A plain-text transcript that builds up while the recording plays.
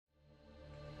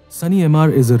Sunny M.R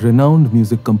is a renowned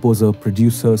music composer,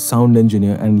 producer, sound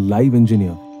engineer, and live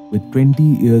engineer with 20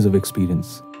 years of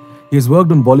experience. He has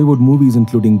worked on Bollywood movies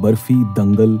including Barfi,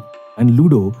 Dangal, and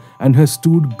Ludo, and has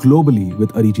toured globally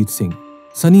with Arijit Singh.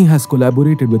 Sunny has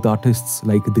collaborated with artists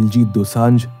like Diljit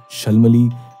Dosanjh,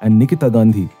 Shalmali, and Nikita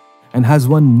Gandhi, and has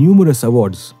won numerous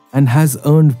awards and has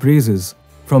earned praises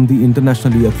from the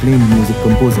internationally acclaimed music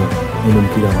composer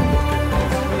Neumann.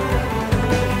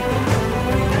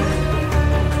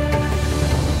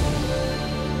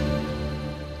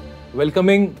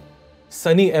 Welcoming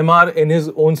Sunny M.R in his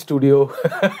own studio,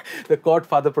 the Court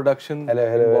Father production in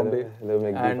Bombay. Hello,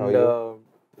 Meghdeep. And how are you?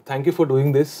 thank you for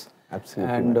doing this.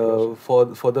 Absolutely. And for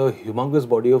the humongous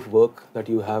body of work that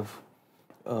you have.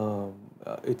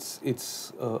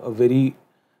 It's a very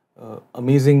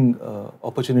amazing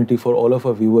opportunity for all of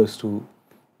our viewers to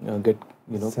get,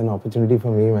 It's an opportunity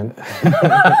for me, man,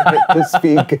 to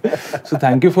speak. So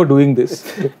thank you for doing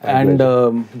this.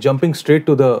 And jumping straight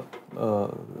to the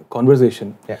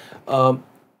conversation. Yeah.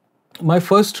 My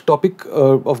first topic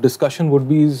of discussion would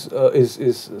be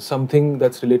is something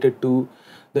that's related to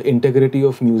the integrity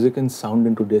of music and sound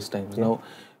in today's times. Yeah. Now,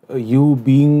 you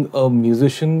being a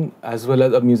musician as well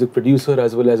as a music producer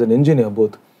as well as an engineer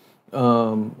both,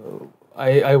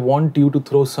 I want you to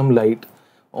throw some light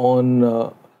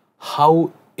on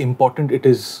how important it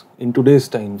is in today's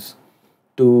times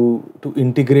to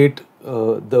integrate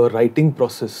the writing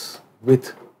process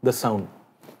with the sound.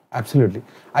 Absolutely.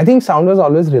 I think sound was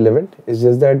always relevant. It's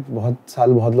just that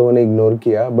बहुत लोगों ने ignore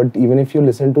किया. But even if you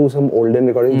listen to some olden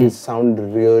recordings, they sound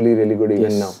really, really good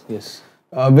even now. Yes.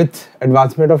 With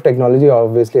advancement of technology,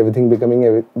 obviously everything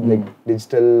becoming like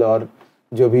digital or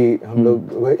जो भी हम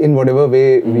लोग in whatever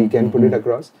way we can put it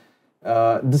across.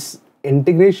 This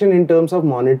integration in terms of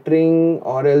monitoring,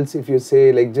 or else if you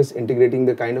say like just integrating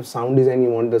the kind of sound design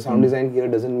you want. The sound design here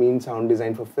doesn't mean sound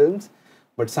design for films,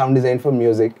 but sound design for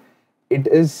music. It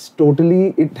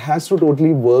has to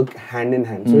totally work hand in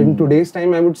hand. So in today's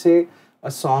time, I would say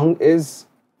a song is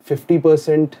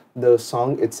 50% the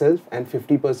song itself and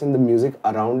 50% the music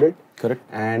around it. Correct.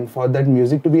 And for that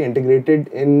music to be integrated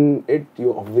in it,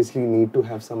 you obviously need to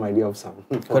have some idea of sound.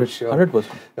 Correct. Sure.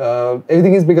 100%.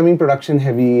 Everything is becoming production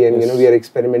heavy, and we are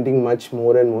experimenting much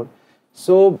more and more.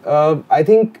 So I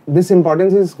think this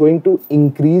importance is going to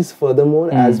increase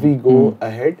furthermore as we go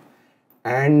ahead.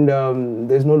 And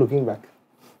there's no looking back.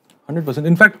 100%.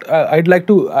 In fact, I'd like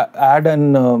to add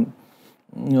and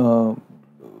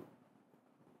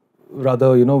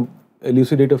rather,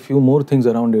 elucidate a few more things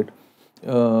around it.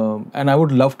 And I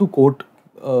would love to quote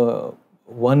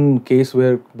one case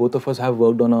where both of us have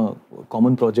worked on a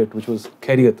common project, which was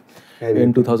Khairiyat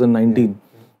in 2019.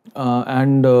 Yeah.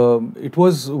 And it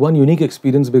was one unique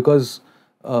experience because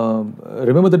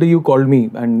remember the day you called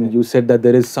me and you said that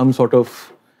there is some sort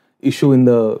of issue in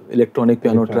the electronic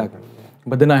piano track.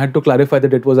 But then I had to clarify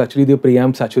that it was actually the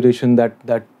preamp saturation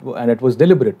and it was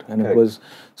deliberate. And it was,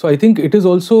 so I think it is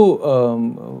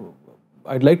also,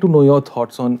 I'd like to know your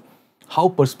thoughts on how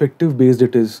perspective based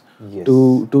it is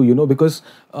to because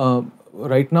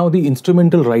right now the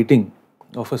instrumental writing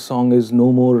of a song is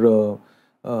no more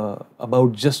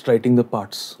about just writing the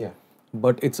parts. Yeah.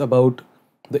 But it's about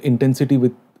the intensity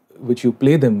with which you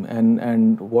play them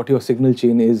and what your signal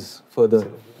chain is further.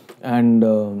 Absolutely. And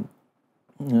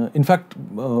in fact,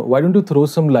 why don't you throw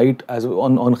some light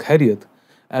on Khairiyat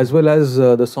as well as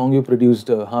the song you produced,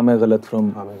 Haan Main Galat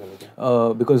from,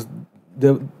 because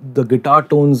the guitar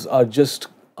tones are just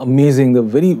amazing.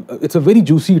 It's a very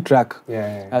juicy track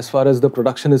as far as the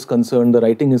production is concerned, the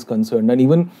writing is concerned, and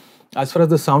even as far as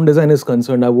the sound design is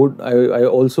concerned. I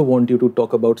also want you to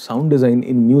talk about sound design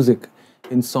in music,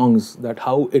 in songs, that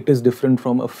how it is different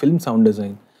from a film sound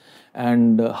design.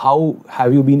 And how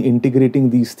have you been integrating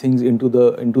these things into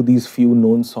these few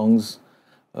known songs,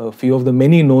 few of the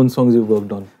many known songs you've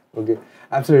worked on? Okay,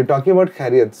 absolutely. Talking about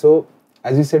Khairiyat, so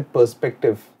as you said,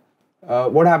 perspective.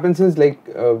 What happens is like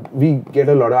I get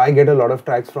a lot of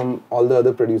tracks from all the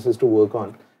other producers to work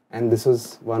on, and this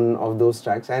was one of those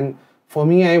tracks. And for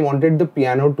me, I wanted the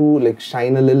piano to like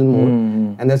shine a little more,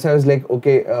 and that's why I was like,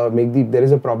 okay, Meghdeep, there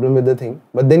is a problem with the thing.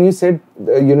 But then you said,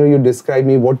 you described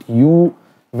me what you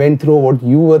went through, what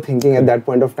you were thinking at that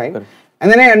point of time. Correct.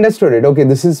 And then I understood it. Okay,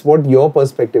 this is what your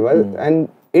perspective was, and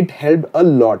it helped a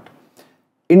lot.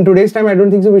 In today's time, I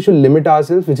don't think so we should limit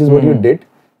ourselves, which is what you did,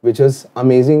 which was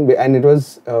amazing. And it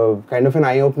was kind of an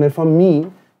eye-opener for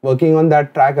me, working on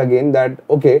that track again, that,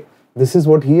 okay, this is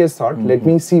what he has thought. Let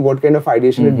me see what kind of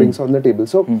ideation it brings on the table.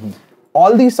 So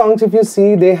all these songs, if you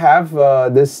see, they have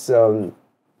this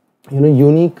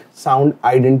unique sound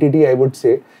identity, I would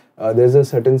say. there's a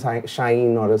certain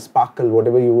shine or a sparkle,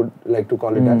 whatever you would like to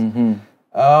call it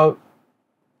as.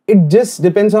 It just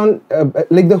depends on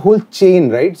like the whole chain,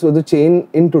 right? So the chain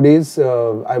in today's,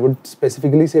 I would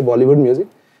specifically say Bollywood music,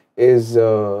 is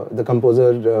the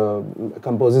composer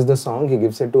composes the song, he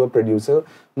gives it to a producer,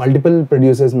 multiple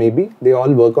producers maybe, they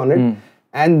all work on it.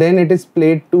 And then it is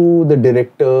played to the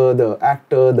director, the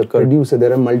actor, the producer.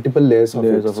 There are multiple layers of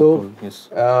it. So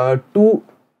to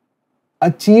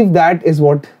achieve that is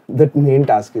what the main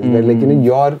task is. That, like, you know,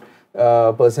 your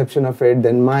perception of it,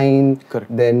 then mine,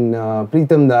 then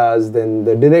Pritam Das, then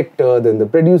the director, then the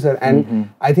producer. And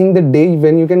I think the day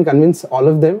when you can convince all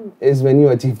of them is when you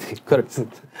achieve it.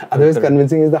 Otherwise,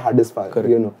 convincing is the hardest part,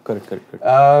 you know.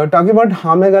 Talking about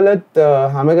Haan Main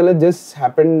Galat just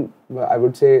happened, I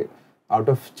would say, out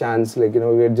of chance. Like, you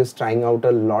know, we were just trying out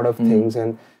a lot of things,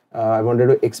 and I wanted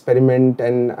to experiment,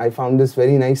 and I found this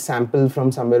very nice sample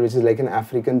from somewhere which is like an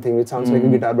African thing, which sounds like a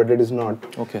guitar, but it is not.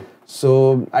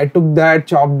 So I took that,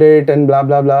 chopped it, and blah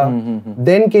blah blah.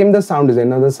 Then came the sound design.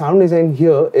 Now the sound design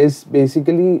here is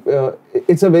basically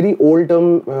it's a very old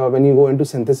term when you go into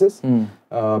synthesis.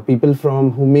 People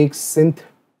who make synth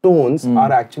tones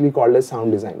are actually called as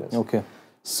sound designers.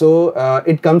 So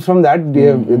it comes from that.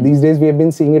 These days we have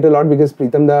been seeing it a lot because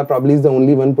Pritam Da probably is the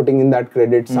only one putting in that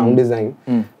credit, sound design.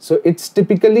 So it's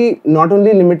typically not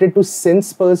only limited to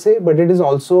synths per se, but it is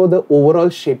also the overall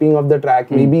shaping of the track.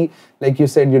 Maybe, like you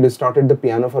said, you distorted the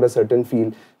piano for a certain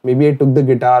feel. Maybe I took the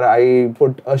guitar, I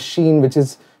put a sheen, which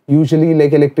is usually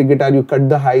like electric guitar, you cut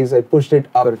the highs, I pushed it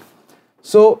up.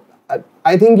 So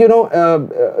I think, you know,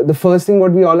 the first thing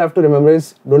what we all have to remember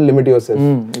is don't limit yourself.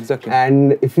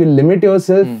 And if you limit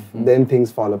yourself, then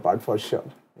things fall apart for sure.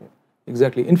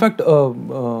 Exactly. In fact,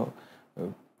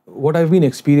 what I've been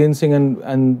experiencing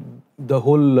and the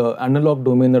whole analog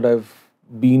domain that I've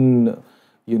been,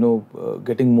 you know,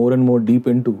 getting more and more deep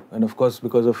into, and of course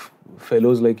because of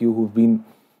fellows like you who've been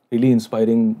really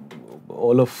inspiring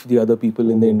all of the other people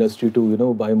in the industry to, you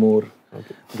know, buy more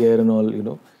gear and all, you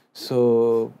know.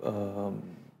 So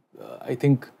I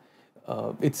think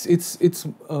it's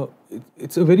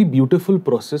a very beautiful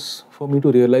process for me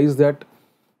to realize that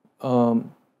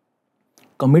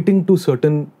committing to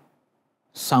certain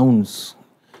sounds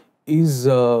is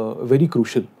very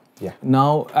crucial.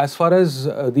 Now, as far as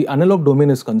the analog domain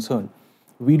is concerned,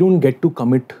 we don't get to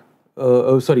commit.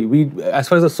 As far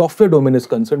as the software domain is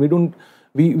concerned,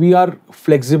 we are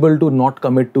flexible to not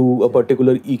commit to a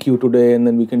particular EQ today and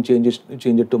then we can change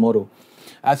it tomorrow.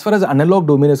 As far as analog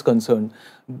domain is concerned,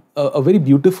 a very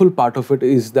beautiful part of it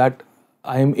is that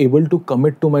I am able to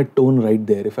commit to my tone right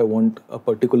there. If I want a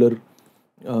particular,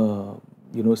 you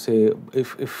know, say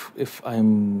if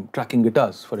I'm tracking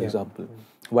guitars, for example,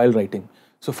 while writing.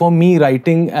 So for me,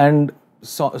 writing and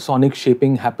sonic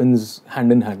shaping happens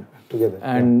hand in hand. Together.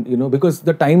 And, you know, because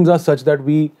the times are such that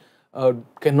we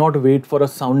cannot wait for a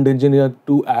sound engineer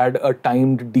to add a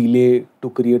timed delay to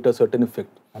create a certain effect.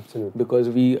 Absolutely. Because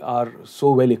we are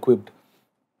so well equipped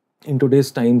in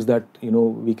today's times that, you know,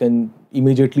 we can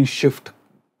immediately shift,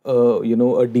 you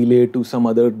know, a delay to some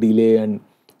other delay and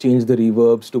change the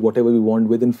reverbs to whatever we want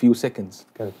within few seconds.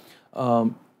 Correct.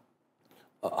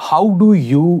 How do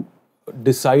you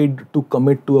decide to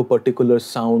commit to a particular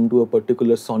sound, to a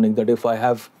particular sonic? That if I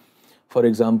have, for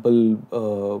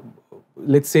example,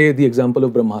 let's say the example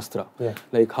of Brahmastra,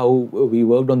 like how we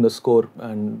worked on the score,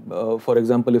 and for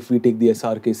example, if we take the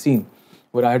SRK scene,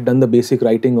 where I had done the basic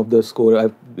writing of the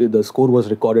score, the score was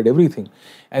recorded, everything,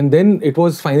 and then it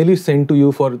was finally sent to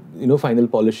you for, you know, final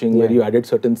polishing, where you added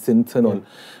certain synths and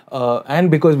all,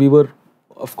 and because we were,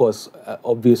 of course,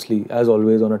 obviously, as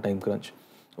always, on a time crunch,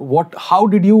 how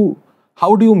do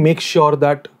you make sure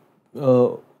that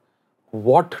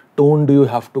what tone do you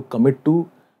have to commit to?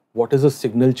 What is the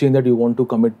signal chain that you want to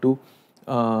commit to?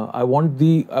 I want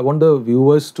the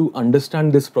viewers to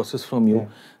understand this process from you,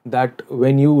 that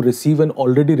when you receive an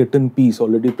already written piece,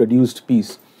 already produced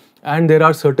piece, and there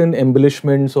are certain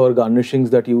embellishments or garnishings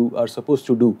that you are supposed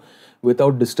to do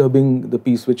without disturbing the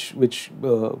piece, which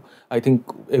I think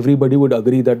everybody would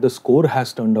agree that the score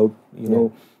has turned out, you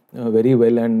know, very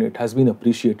well, and it has been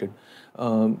appreciated.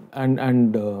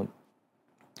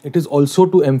 It is also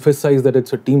to emphasize that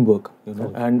it's a teamwork, you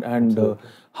know, and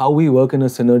how we work in a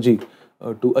synergy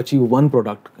to achieve one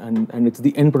product, and it's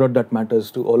the end product that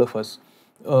matters to all of us.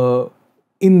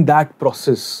 In that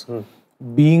process,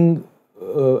 being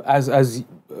as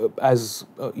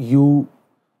you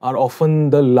are often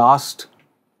the last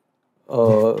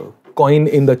coin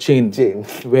in the chain,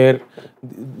 where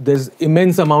there's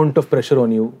immense amount of pressure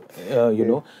on you, you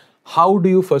know, how do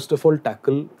you first of all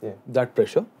tackle that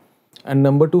pressure? And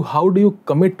number two, how do you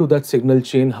commit to that signal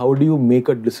chain? How do you make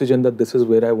a decision that this is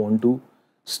where I want to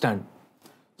stand?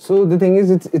 So the thing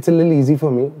is, it's a little easy for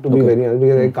me to be very honest,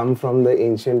 because I come from the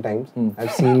ancient times.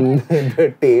 I've seen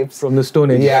the tapes From the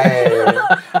Stone Age.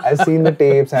 Yeah. I've seen the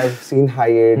tapes. I've seen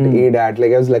Hyatt, ADAT.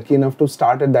 Like I was lucky enough to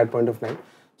start at that point of time.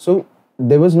 So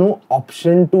there was no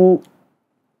option to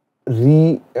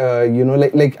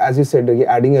like as you said,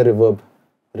 adding a reverb.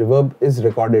 Reverb is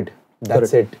recorded.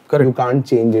 That's it. Correct. You can't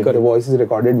change it. The voice is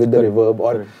recorded with the reverb.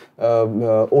 Or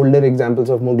older examples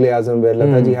of Mughal-e-Azam where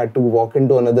Lata ji had to walk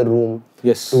into another room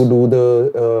to do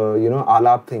the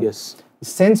alap thing. Yes.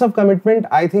 Sense of commitment,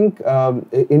 I think,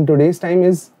 in today's time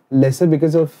is lesser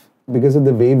because of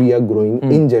the way we are growing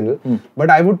in general.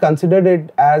 But I would consider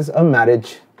it as a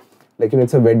marriage, like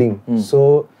it's a wedding.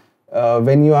 So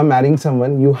when you are marrying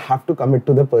someone, you have to commit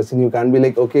to the person. You can't be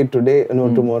like, okay, today,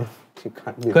 no, tomorrow. You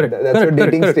can't be. Correct. That's a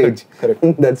dating stage. Correct.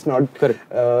 That's not. Correct.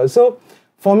 So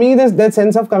for me, that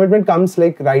sense of commitment comes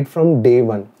like right from day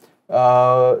one.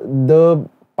 The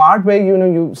part where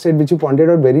you said, which you pointed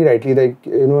out very rightly, like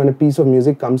when a piece of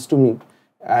music comes to me,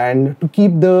 and to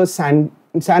keep the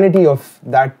sanity of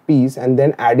that piece, and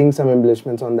then adding some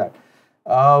embellishments on that.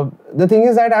 The thing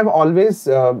is that I've always,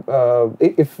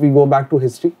 if we go back to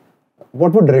history,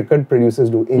 what would record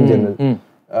producers do in general?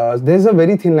 There's a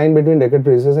very thin line between record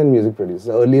producers and music producers.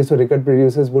 Earlier, so record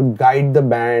producers would guide the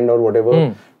band or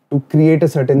whatever to create a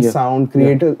certain sound,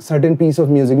 create a certain piece of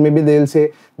music. Maybe they'll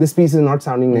say, this piece is not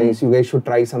sounding nice, you guys should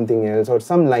try something else, or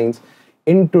some lines.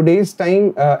 In today's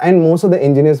time, and most of the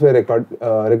engineers were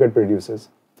record producers.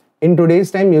 In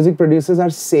today's time, music producers are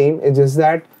same. It's just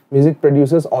that music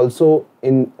producers also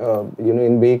in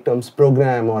vague terms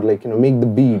program or make the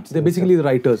beats. They're basically the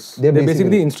writers. They're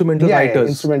basically instrumental writers.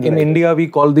 Instrumental in writers. India, we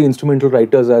call the instrumental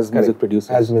writers as music producers.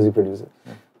 As music producers.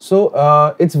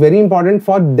 So it's very important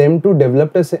for them to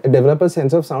develop a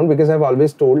sense of sound, because I've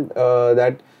always told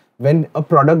that when a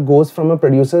product goes from a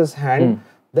producer's hand,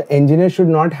 the engineer should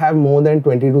not have more than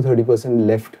 20 to 30%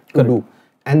 left to do.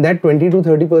 And that 20 to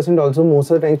 30% also,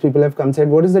 most of the times people have come said,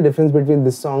 what is the difference between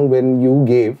this song when you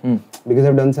gave, because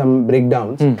I've done some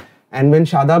breakdowns, and when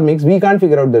Shadab makes, we can't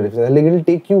figure out the difference. Like, it'll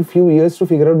take you a few years to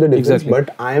figure out the difference,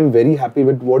 but I am very happy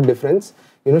with what difference,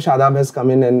 Shadab has come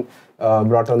in and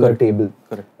brought on the table.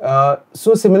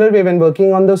 So similar way, when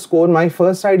working on the score, my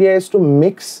first idea is to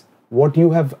mix what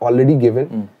you have already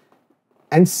given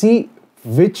and see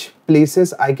which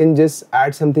places I can just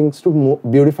add some things to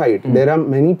beautify it. There are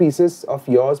many pieces of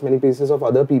yours, many pieces of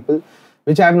other people,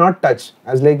 which I have not touched.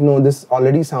 I was like, no, this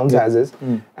already sounds as is.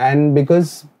 And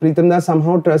because Pritam Da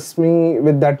somehow trusts me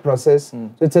with that process, so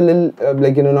it's a little,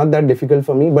 not that difficult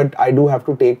for me, but I do have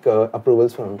to take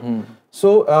approvals from him.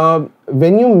 So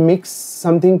when you mix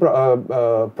something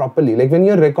properly, like when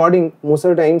you're recording, most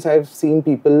of the times I've seen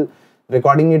people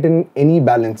recording it in any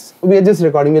balance. We are just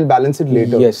recording, we'll balance it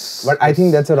later. Yes. But I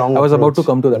think that's a wrong approach. I was about to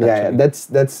come to that actually. Yeah,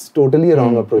 that's totally a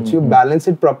wrong approach. You balance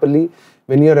it properly.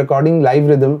 When you're recording live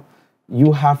rhythm,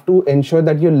 you have to ensure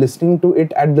that you're listening to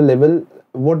it at the level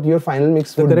what your final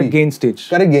mix would be. Correct gain stage.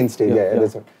 Correct gain stage, yeah.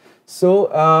 That's right.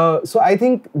 So, so I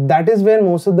think that is where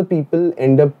most of the people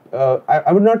end up,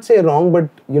 I would not say wrong, but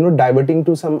diverting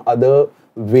to some other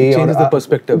way. Changes the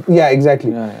perspective. Yeah,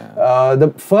 exactly.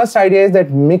 The first idea is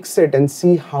that mix it and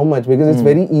see how much, because it's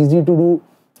very easy to do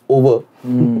over.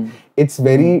 It's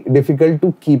very difficult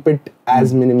to keep it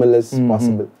as minimal as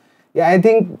possible. Yeah, I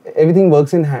think everything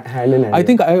works in hand in hand. I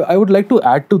think I would like to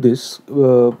add to this,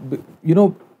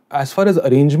 as far as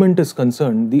arrangement is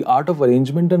concerned, the art of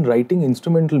arrangement and writing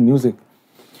instrumental music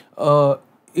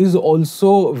is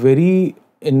also very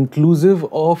inclusive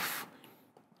of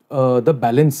the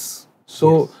balance.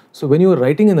 So when you are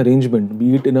writing an arrangement,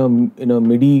 be it in a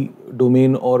MIDI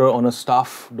domain or on a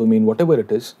staff domain, whatever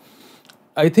it is,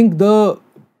 I think the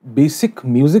basic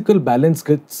musical balance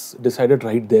gets decided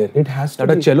right there. It has to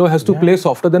that a cello has to play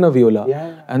softer than a viola,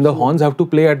 and the horns have to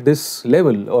play at this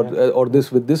level or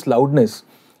this with this loudness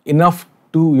enough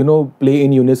to play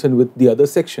in unison with the other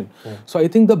section. So I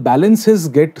think the balances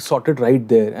get sorted right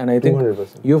there, and I think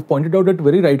 200%. you have pointed out it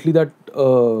very rightly that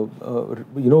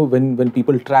when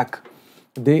people track,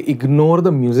 they ignore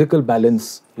the musical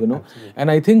balance,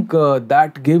 and I think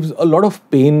that gives a lot of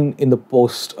pain in the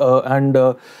post.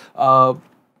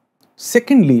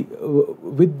 Secondly,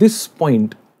 with this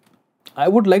point, I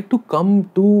would like to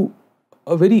come to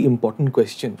a very important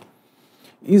question.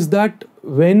 Is that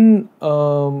when,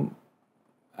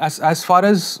 as far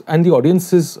as, and the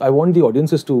audiences, I want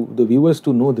the viewers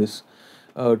to know this,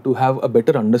 to have a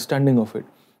better understanding of it,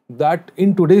 that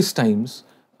in today's times,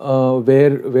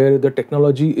 where the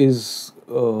technology is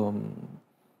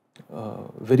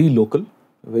very local,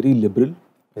 very liberal,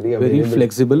 Very very available.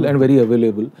 flexible, and very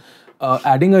available.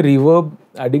 Adding a reverb,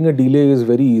 adding a delay is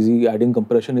very easy. Adding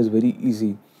compression is very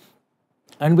easy.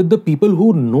 And with the people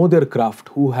who know their craft,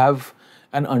 who have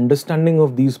an understanding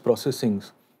of these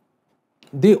processings,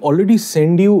 they already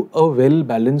send you a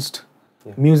well-balanced,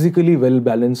 musically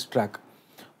well-balanced track.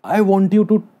 I want you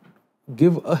to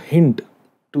give a hint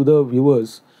to the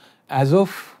viewers as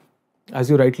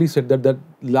you rightly said, that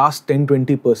last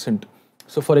 10-20%.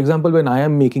 So for example, when I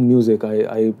am making music,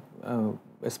 I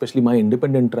especially my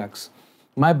independent tracks,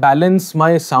 my balance,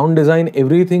 my sound design,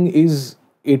 everything is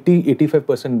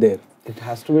 80-85% there. It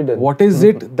has to be done. What is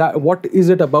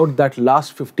it about that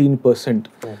last 15%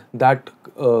 that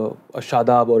a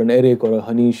Shadab or an Eric or a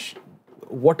Hanish,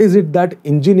 what is it that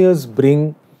engineers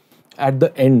bring at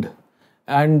the end?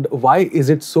 And why is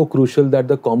it so crucial that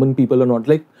the common people are not?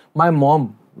 Like my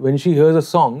mom, when she hears a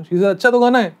song, she says, "Acha to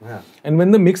gana hai." Yeah. And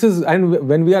when the mix is, and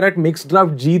when we are at mix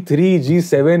draft G3,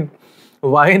 G7,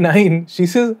 Y9, she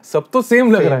says, "Sab to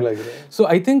same lag raha hai." So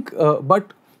I think,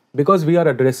 but because we are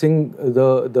addressing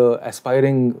the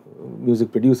aspiring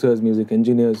music producers, music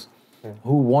engineers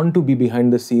who want to be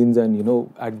behind the scenes and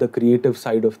at the creative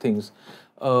side of things,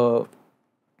 how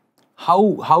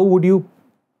would you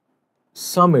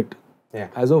sum it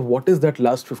as of what is that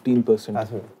last 15%?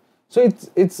 Absolutely. So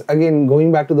it's again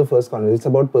going back to the first conversation. It's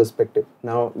about perspective.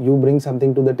 Now you bring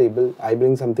something to the table, I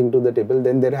bring something to the table.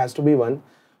 Then there has to be one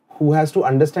who has to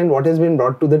understand what has been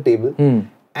brought to the table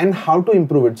and how to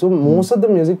improve it. So most of the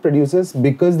music producers,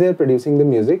 because they are producing the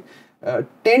music,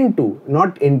 tend to,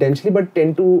 not intentionally, but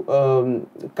tend to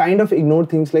kind of ignore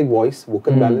things like voice,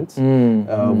 vocal balance,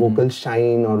 vocal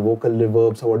shine or vocal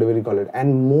reverbs or whatever you call it.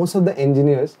 And most of the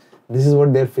engineers, this is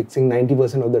what they're fixing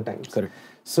 90% of the times. Correct.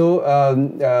 So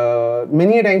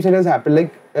many a times it has happened,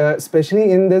 like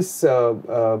especially in this,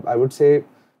 I would say,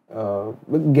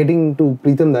 getting to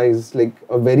Preetham Da is like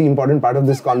a very important part of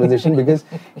this conversation because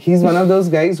he's one of those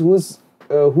guys who's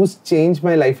changed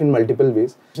my life in multiple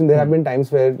ways. And there have been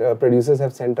times where producers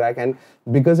have sent track, and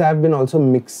because I have been also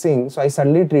mixing, so I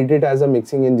suddenly treat it as a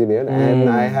mixing engineer, and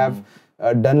I have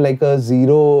done like a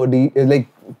like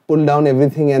pull down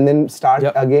everything and then start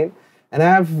again. And I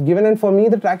have given, and for me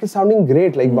the track is sounding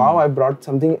great. Like wow, I brought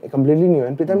something completely new.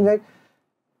 And Preetham is like,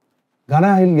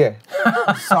 Gana hil gaya.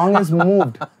 Song has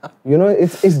moved.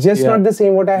 It's just not the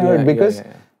same what I heard because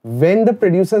when the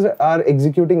producers are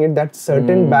executing it, that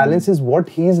certain balance is what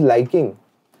he's liking.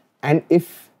 And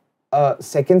if a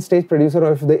second stage producer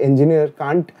or if the engineer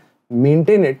can't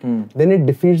maintain it, then it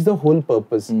defeats the whole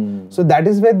purpose. So that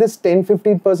is where this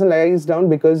 10-15% lies down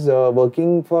because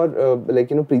working for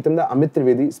Preetham Da, Amit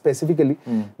Trivedi specifically,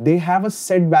 they have a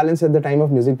set balance at the time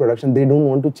of music production. They don't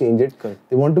want to change it. Correct.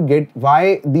 They want to get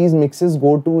why these mixes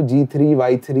go to G3,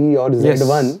 Y3 or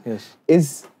Z1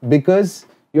 is because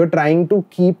you're trying to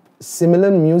keep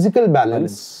similar musical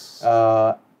balance.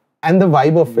 And the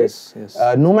vibe of it.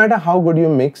 No matter how good you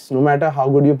mix, no matter how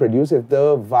good you produce, if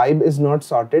the vibe is not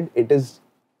sorted, it is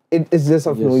just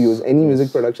of no use. Any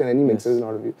music production, any mixer is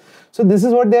not of use. So this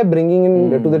is what they are bringing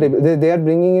in to the table. They are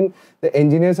bringing in, the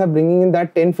engineers are bringing in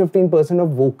that 10-15%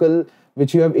 of vocal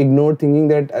which you have ignored, thinking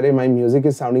that arey, my music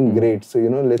is sounding great. So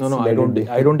let's. No, I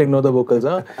don't ignore the vocals,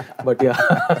 but yeah,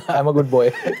 I'm a good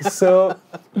boy. So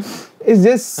it's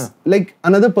just like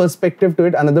another perspective to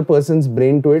it, another person's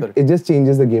brain to it. Correct. It just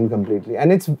changes the game completely.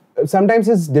 And sometimes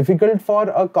it's difficult for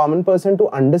a common person to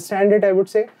understand it, I would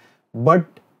say, but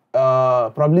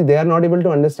probably they are not able to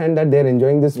understand that they're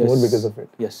enjoying this more because of it.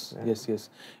 Yes.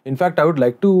 In fact, I would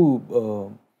like to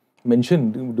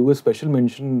do a special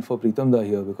mention for Preetham Da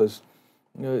here because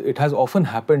it has often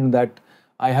happened that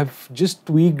I have just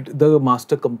tweaked the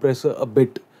master compressor a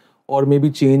bit, or maybe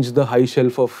changed the high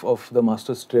shelf of the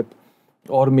master strip,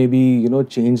 or maybe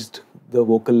changed the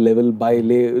vocal level by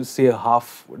say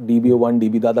half dB or 1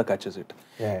 dB. Dada catches it.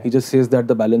 He just says that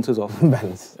the balance is off.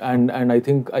 Balance. And I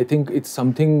think it's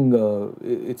something.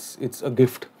 It's a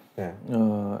gift.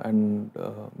 And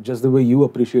just the way you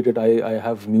appreciate it, I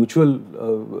have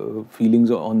mutual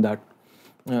feelings on that.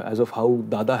 As of how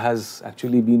Dada has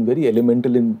actually been very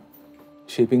elemental in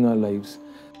shaping our lives.